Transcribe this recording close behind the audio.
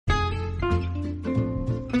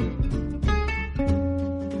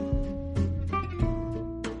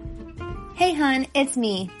Hun, it's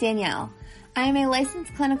me, Danielle. I am a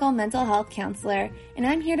licensed clinical mental health counselor, and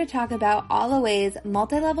I'm here to talk about all the ways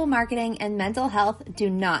multi-level marketing and mental health do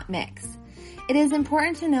not mix. It is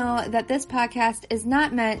important to know that this podcast is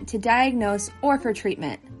not meant to diagnose or for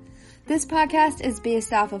treatment. This podcast is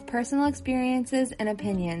based off of personal experiences and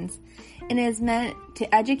opinions, and is meant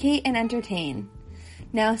to educate and entertain.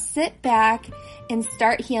 Now sit back and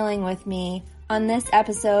start healing with me on this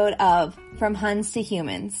episode of From Huns to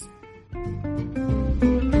Humans.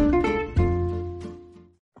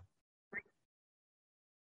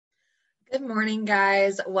 Good morning,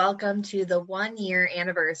 guys. Welcome to the 1-year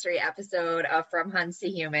anniversary episode of From Huns to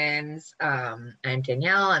Humans. I'm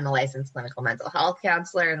Danielle. I'm a licensed clinical mental health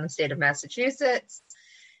counselor in the state of Massachusetts.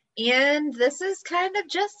 And this is kind of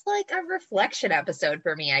just like a reflection episode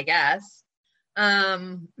for me, I guess.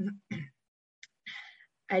 I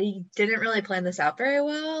didn't really plan this out very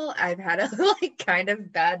well. I've had a kind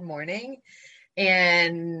of bad morning.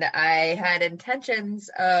 And I had intentions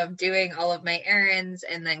of doing all of my errands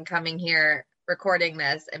and then coming here, recording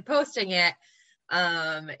this and posting it.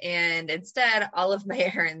 And instead, all of my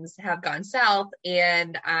errands have gone south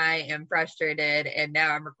and I am frustrated and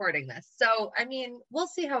now I'm recording this. So, I mean, we'll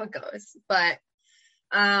see how it goes. But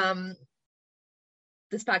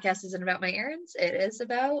this podcast isn't about my errands. It is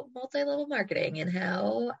about multi-level marketing and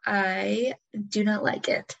how I do not like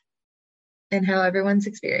it. And how everyone's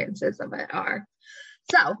experiences of it are.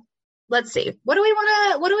 So let's see. What do we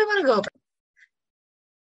want to go over?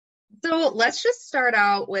 So let's just start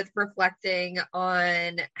out with reflecting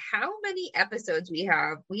on how many episodes we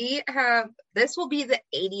have. This will be the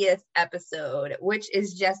 80th episode, which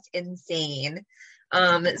is just insane.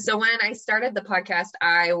 So when I started the podcast,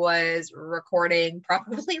 I was recording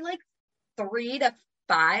probably like 3 to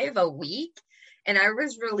 5 a week, and I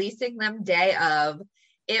was releasing them day of.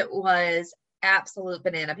 It was absolute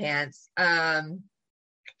banana pants. And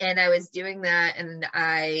I was doing that, and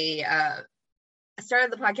I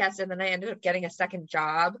started the podcast, and then I ended up getting a second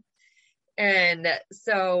job. And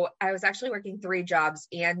so I was actually working 3 jobs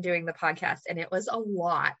and doing the podcast, and it was a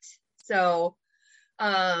lot. So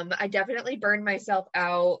I definitely burned myself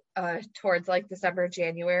out towards like December,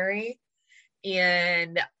 January.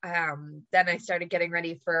 And then I started getting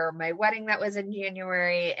ready for my wedding that was in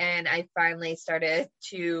January, and I finally started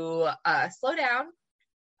to slow down.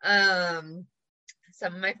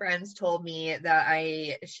 Some of my friends told me that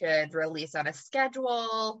I should release on a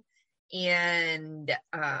schedule, and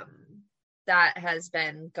that has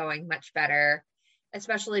been going much better,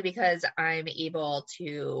 especially because I'm able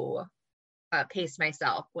to pace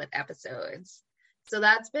myself with episodes. So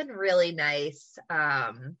that's been really nice.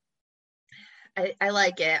 I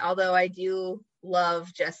like it, although I do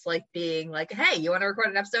love just like being like, hey, you want to record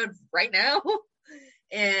an episode right now?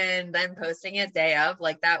 And then posting it day of.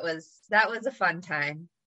 Like that was a fun time.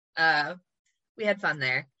 We had fun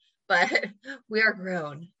there, but we are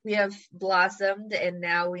grown. We have blossomed, and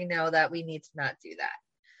now we know that we need to not do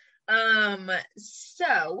that.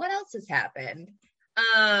 So what else has happened?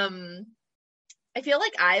 I feel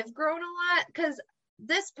like I've grown a lot because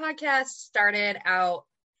this podcast started out,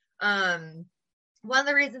 one of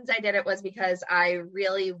the reasons I did it was because I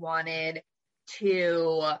really wanted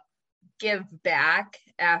to give back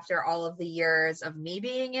after all of the years of me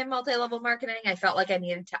being in multi-level marketing. I felt like I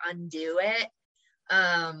needed to undo it.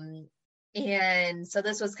 And so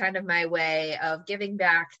this was kind of my way of giving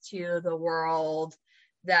back to the world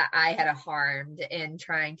that I had harmed and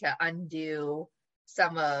trying to undo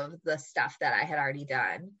some of the stuff that I had already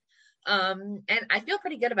done. And I feel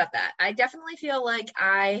pretty good about that. I definitely feel like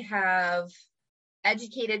I have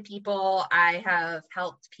educated people. I have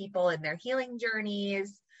helped people in their healing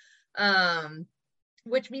journeys,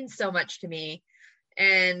 which means so much to me.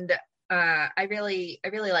 And I really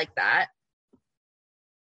like that.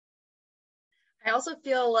 I also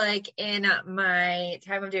feel like in my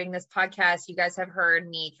time of doing this podcast, you guys have heard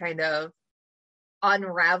me kind of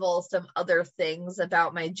unravel some other things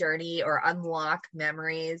about my journey or unlock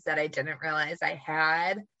memories that I didn't realize I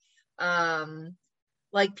had.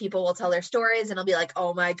 Like people will tell their stories and it'll be like,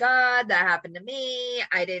 oh my God, that happened to me.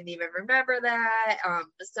 I didn't even remember that.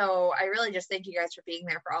 So I really just thank you guys for being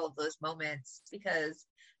there for all of those moments, because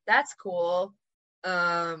that's cool.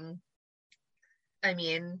 I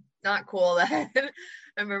mean, not cool that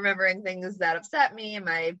I'm remembering things that upset me and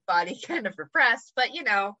my body kind of repressed, but you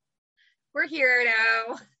know, we're here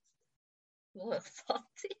now. A little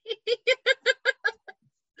salty.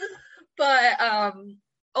 But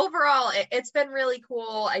overall, it's been really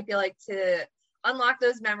cool. I feel like to unlock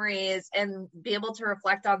those memories and be able to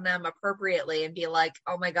reflect on them appropriately and be like,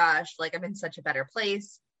 oh my gosh, like I'm in such a better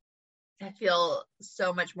place. I feel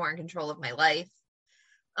so much more in control of my life.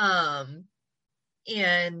 And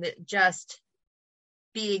just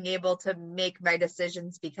being able to make my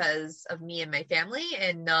decisions because of me and my family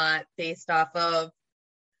and not based off of,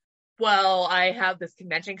 well, I have this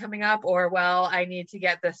convention coming up, or, well, I need to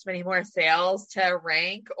get this many more sales to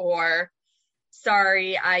rank, or,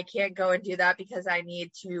 sorry, I can't go and do that because I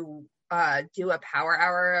need to do a power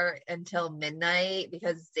hour until midnight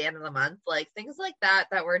because it's the end of the month. Like, things like that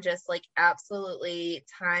were just like absolutely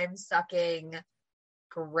time sucking,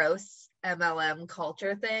 gross MLM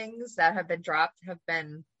culture things that have been dropped have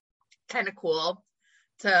been kind of cool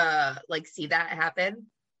to like see that happen.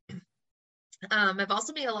 I've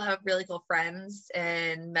also made a lot of really cool friends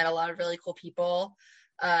and met a lot of really cool people.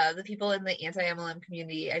 The people in the anti-MLM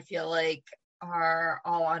community, I feel like, are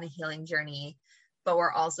all on a healing journey, but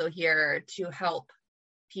we're also here to help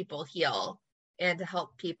people heal and to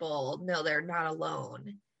help people know they're not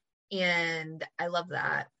alone. And I love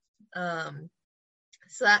that.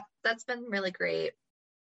 So that's been really great.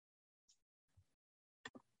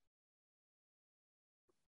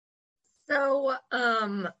 So,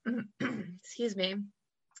 excuse me.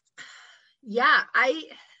 Yeah, I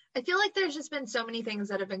feel like there's just been so many things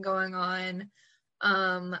that have been going on.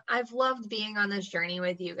 I've loved being on this journey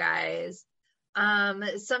with you guys.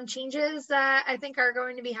 Some changes that I think are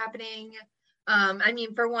going to be happening. I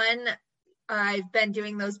mean, for one, I've been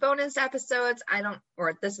doing those bonus episodes.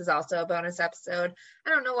 This is also a bonus episode. I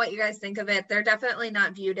don't know what you guys think of it. They're definitely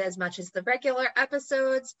not viewed as much as the regular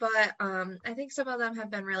episodes, but I think some of them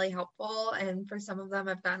have been really helpful, and for some of them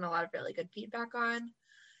I've gotten a lot of really good feedback on.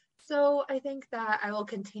 So I think that I will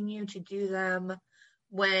continue to do them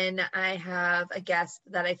when I have a guest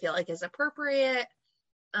that I feel like is appropriate,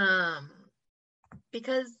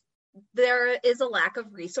 because there is a lack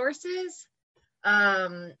of resources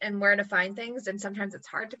and where to find things, and sometimes it's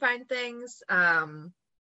hard to find things.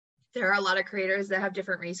 There are a lot of creators that have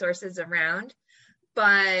different resources around,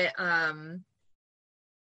 but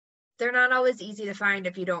they're not always easy to find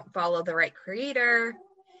if you don't follow the right creator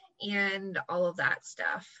and all of that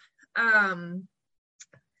stuff.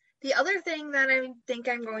 The other thing that I think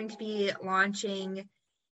I'm going to be launching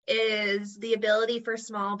is the ability for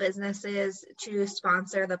small businesses to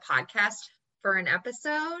sponsor the podcast for an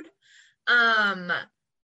episode.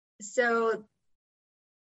 So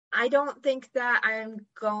I don't think that I'm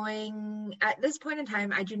going, at this point in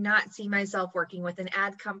time, I do not see myself working with an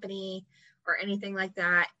ad company or anything like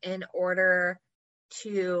that in order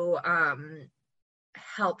to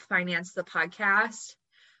help finance the podcast.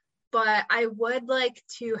 But I would like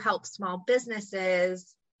to help small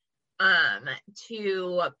businesses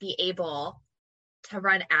to be able to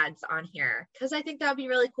run ads on here, because I think that would be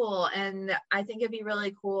really cool. And I think it'd be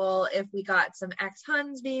really cool if we got some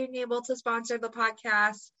ex-Huns being able to sponsor the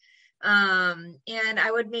podcast. And I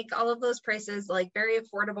would make all of those prices like very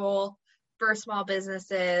affordable for small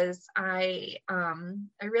businesses. I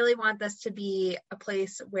really want this to be a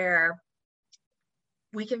place where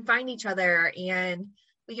we can find each other and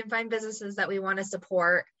we can find businesses that we want to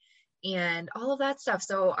support and all of that stuff.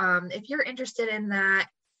 So if you're interested in that,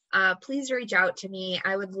 please reach out to me.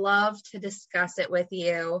 I would love to discuss it with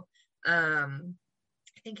you. I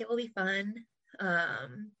think it will be fun.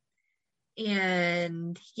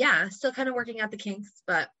 And yeah, still kind of working out the kinks,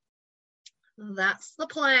 but that's the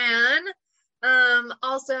plan.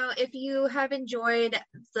 Also, if you have enjoyed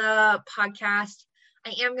the podcast,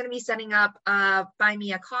 I am going to be setting up Buy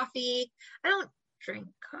Me a Coffee. I don't drink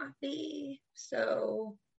coffee,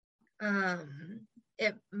 so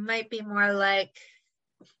it might be more like,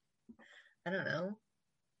 I don't know,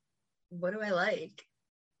 what do I like?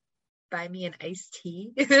 Buy me an iced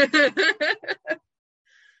tea.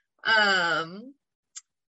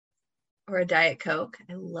 Or a Diet Coke.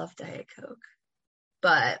 I love Diet Coke.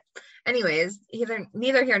 But anyways,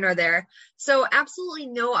 neither here nor there. So absolutely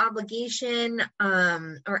no obligation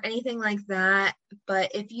or anything like that.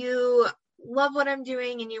 But if you love what I'm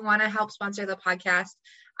doing and you want to help sponsor the podcast,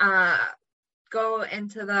 go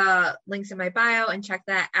into the links in my bio and check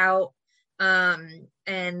that out.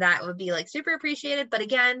 And that would be like super appreciated. But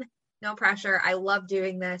again, no pressure. I love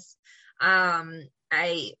doing this.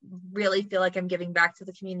 I really feel like I'm giving back to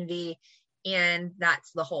the community, and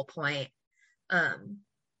that's the whole point.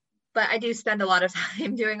 But I do spend a lot of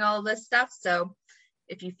time doing all of this stuff. So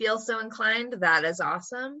if you feel so inclined, that is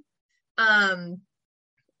awesome.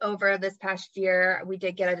 Over this past year, we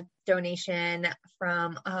did get a donation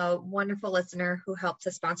from a wonderful listener who helped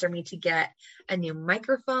to sponsor me to get a new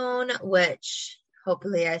microphone, which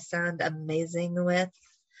hopefully I sound amazing with,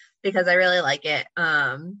 because I really like it.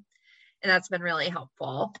 And that's been really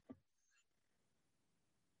helpful.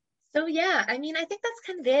 So yeah, I mean, I think that's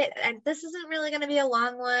kind of it. And this isn't really going to be a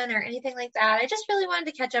long one or anything like that. I just really wanted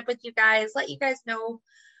to catch up with you guys, let you guys know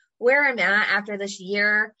where I'm at after this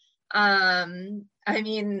year. I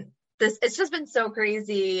mean, it's just been so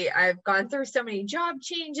crazy. I've gone through so many job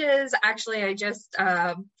changes. Actually, I just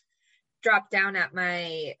dropped down at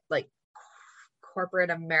my like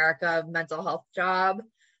corporate America mental health job,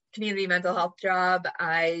 community mental health job.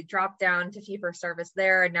 I dropped down to fee for service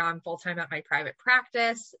there, and now I'm full-time at my private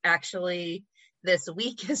practice. Actually, this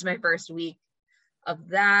week is my first week of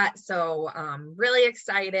that. So really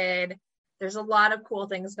excited. There's a lot of cool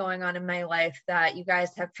things going on in my life that you guys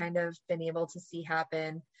have kind of been able to see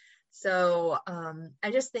happen. So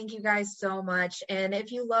I just thank you guys so much. And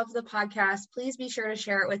if you love the podcast, please be sure to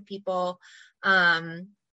share it with people.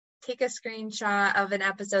 Take a screenshot of an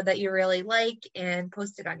episode that you really like and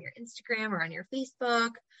post it on your Instagram or on your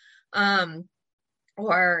Facebook.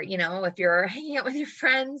 Or, you know, if you're hanging out with your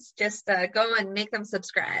friends, just go and make them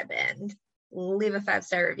subscribe and leave a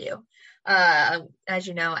 5-star review. As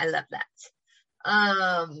you know, I love that.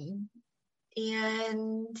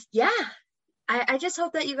 And yeah, I just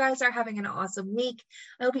hope that you guys are having an awesome week.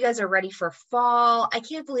 I hope you guys are ready for fall. I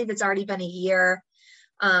can't believe it's already been a year.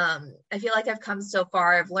 I feel like I've come so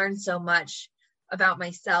far. I've learned so much about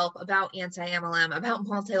myself, about anti-MLM, about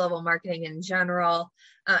multi-level marketing in general.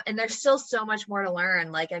 And there's still so much more to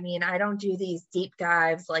learn. Like, I mean, I don't do these deep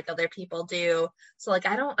dives like other people do. So like,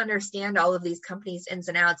 I don't understand all of these companies' ins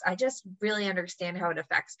and outs. I just really understand how it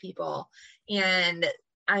affects people. And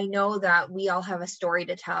I know that we all have a story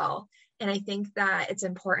to tell. And I think that it's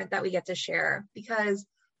important that we get to share, because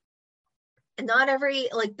not every,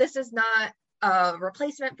 like, this is not a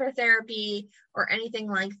replacement for therapy or anything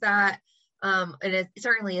like that. And it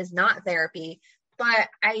certainly is not therapy, but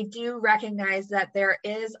I do recognize that there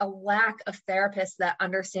is a lack of therapists that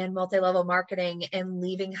understand multi-level marketing and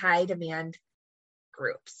leaving high demand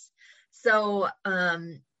groups. So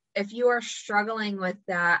if you are struggling with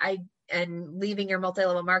that and leaving your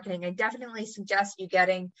multi-level marketing, I definitely suggest you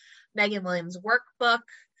getting Megan Williams' workbook,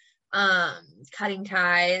 Cutting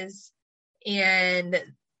Ties, and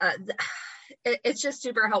it's just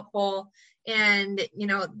super helpful. And, you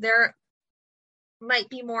know, there might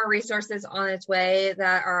be more resources on its way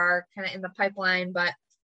that are kind of in the pipeline, but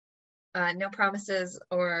no promises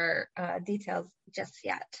or details just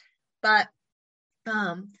yet. But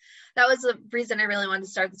that was the reason I really wanted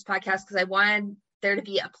to start this podcast, because I wanted there to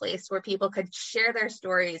be a place where people could share their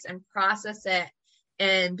stories and process it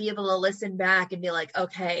and be able to listen back and be like,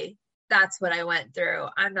 okay, that's what I went through.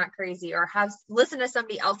 I'm not crazy. Or listen to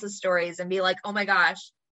somebody else's stories and be like, oh my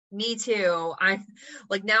gosh, me too. I'm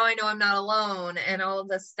like, now I know I'm not alone and all of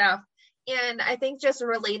this stuff. And I think just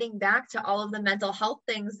relating back to all of the mental health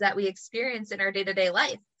things that we experience in our day-to-day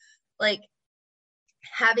life, like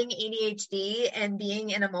having ADHD and being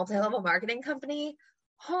in a multi-level marketing company.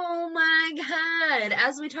 Oh my God.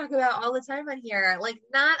 As we talk about all the time on here, like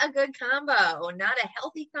not a good combo, not a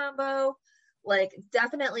healthy combo, like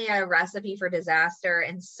definitely a recipe for disaster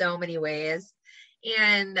in so many ways.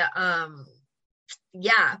 And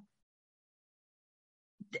yeah.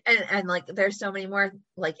 And like, there's so many more,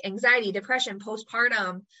 like anxiety, depression,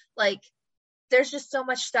 postpartum, like there's just so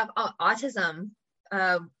much stuff. Autism.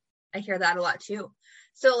 I hear that a lot too.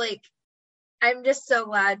 So like, I'm just so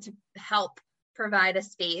glad to help provide a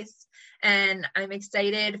space, and I'm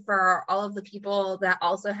excited for all of the people that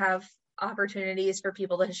also have opportunities for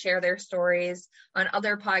people to share their stories on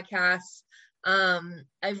other podcasts.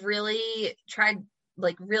 I've really tried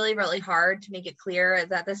like really, really hard to make it clear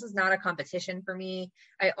that this is not a competition for me.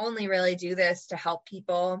 I only really do this to help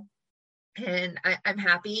people, and I'm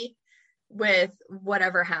happy with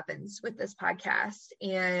whatever happens with this podcast.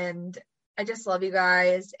 And I just love you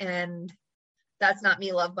guys, and that's not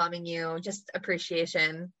me love bombing you, just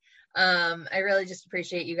appreciation. I really just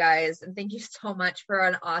appreciate you guys, and thank you so much for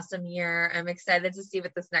an awesome year. I'm excited to see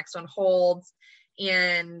what this next one holds,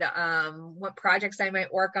 and what projects I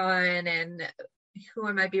might work on, and who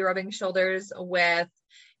I might be rubbing shoulders with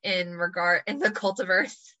in the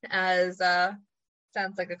cultiverse, as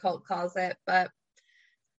sounds like a cult calls it. But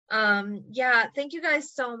yeah, thank you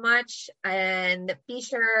guys so much, and be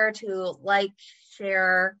sure to like,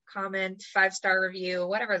 share, comment, 5-star review,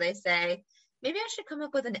 whatever they say. Maybe I should come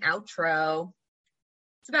up with an outro.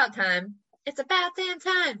 It's about time. It's about damn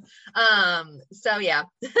time. So yeah.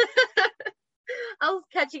 I'll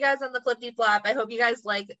catch you guys on the flippy flop. I hope you guys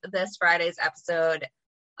like this Friday's episode,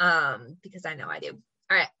 because I know I do.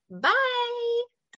 All right, bye.